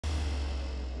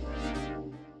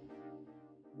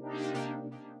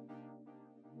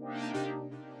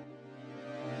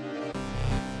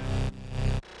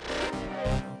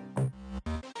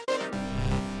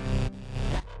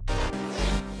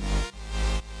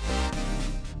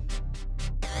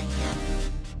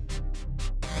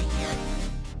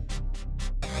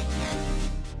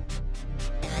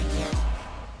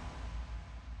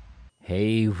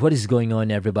Hey, what is going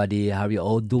on, everybody? How are you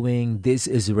all doing? This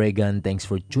is Reagan. Thanks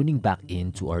for tuning back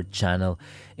into our channel.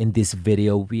 In this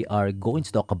video, we are going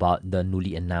to talk about the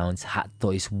newly announced Hot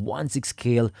Toys 1/6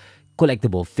 scale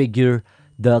collectible figure,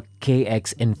 the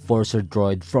KX Enforcer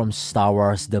droid from Star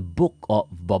Wars, the Book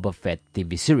of Boba Fett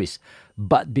TV series.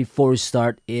 But before we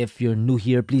start, if you're new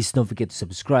here, please don't forget to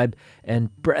subscribe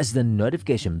and press the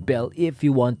notification bell if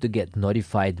you want to get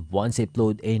notified once I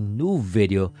upload a new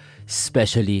video,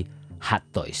 especially Hot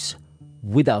Toys.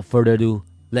 Without further ado,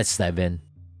 let's dive in.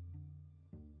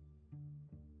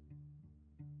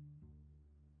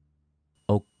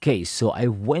 Okay, so I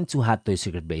went to Hot Toys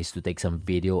Secret Base to take some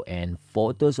video and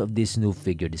photos of this new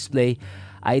figure display.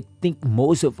 I think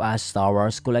most of us Star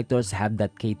Wars collectors have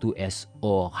that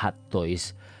K2SO Hot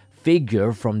Toys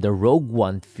figure from the Rogue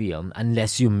One film,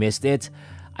 unless you missed it.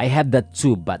 I have that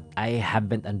too, but I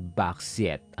haven't unboxed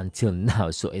yet until now,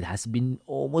 so it has been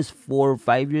almost 4 or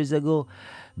 5 years ago.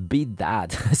 Beat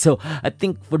that. So I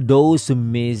think for those who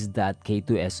missed that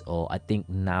K2SO, I think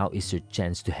now is your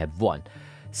chance to have one.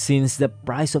 Since the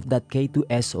price of that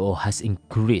K2SO has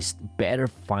increased, better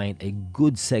find a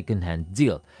good second-hand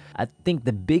deal. I think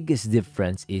the biggest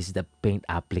difference is the paint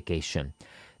application.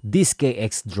 This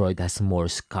KX droid has more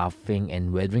scuffing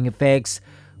and weathering effects,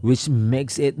 which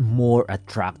makes it more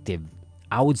attractive.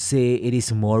 I would say it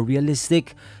is more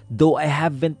realistic, though I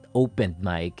haven't opened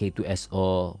my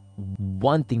K2SO.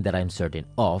 One thing that I'm certain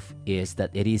of is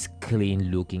that it is clean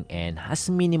looking and has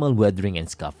minimal weathering and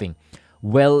scuffing.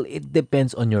 Well, it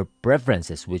depends on your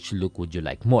preferences, which look would you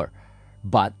like more.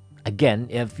 But again,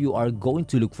 if you are going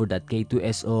to look for that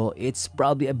K2SO, it's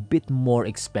probably a bit more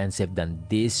expensive than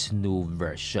this new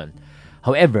version.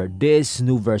 However, this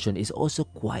new version is also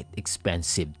quite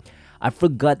expensive. I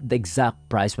forgot the exact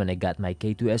price when I got my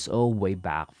K2SO way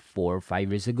back 4 or 5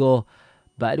 years ago,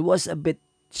 but it was a bit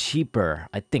cheaper,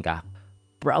 I think.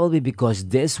 Probably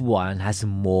because this one has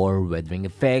more weathering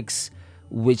effects,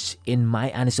 which in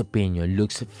my honest opinion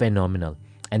looks phenomenal,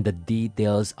 and the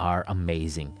details are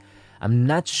amazing. I'm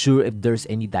not sure if there's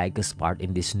any diecast part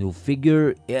in this new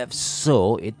figure. If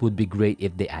so, it would be great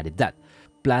if they added that.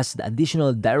 Plus the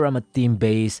additional diorama theme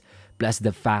base, plus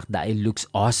the fact that it looks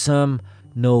awesome.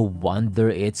 No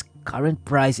wonder its current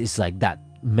price is like that.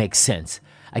 Makes sense.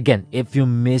 Again, if you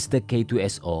missed the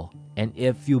K2SO and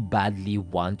if you badly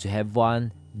want to have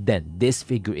one, then this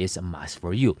figure is a must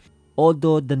for you.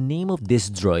 Although the name of this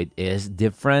droid is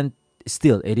different,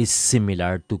 still it is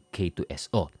similar to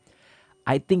K2SO.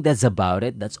 I think that's about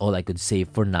it. That's all I could say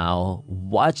for now.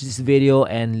 Watch this video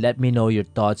and let me know your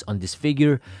thoughts on this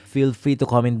figure. Feel free to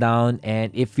comment down, and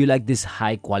if you like this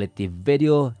high quality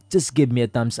video, just give me a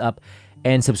thumbs up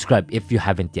and subscribe if you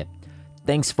haven't yet.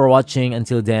 Thanks for watching.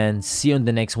 Until then, see you on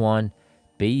the next one.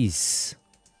 Peace.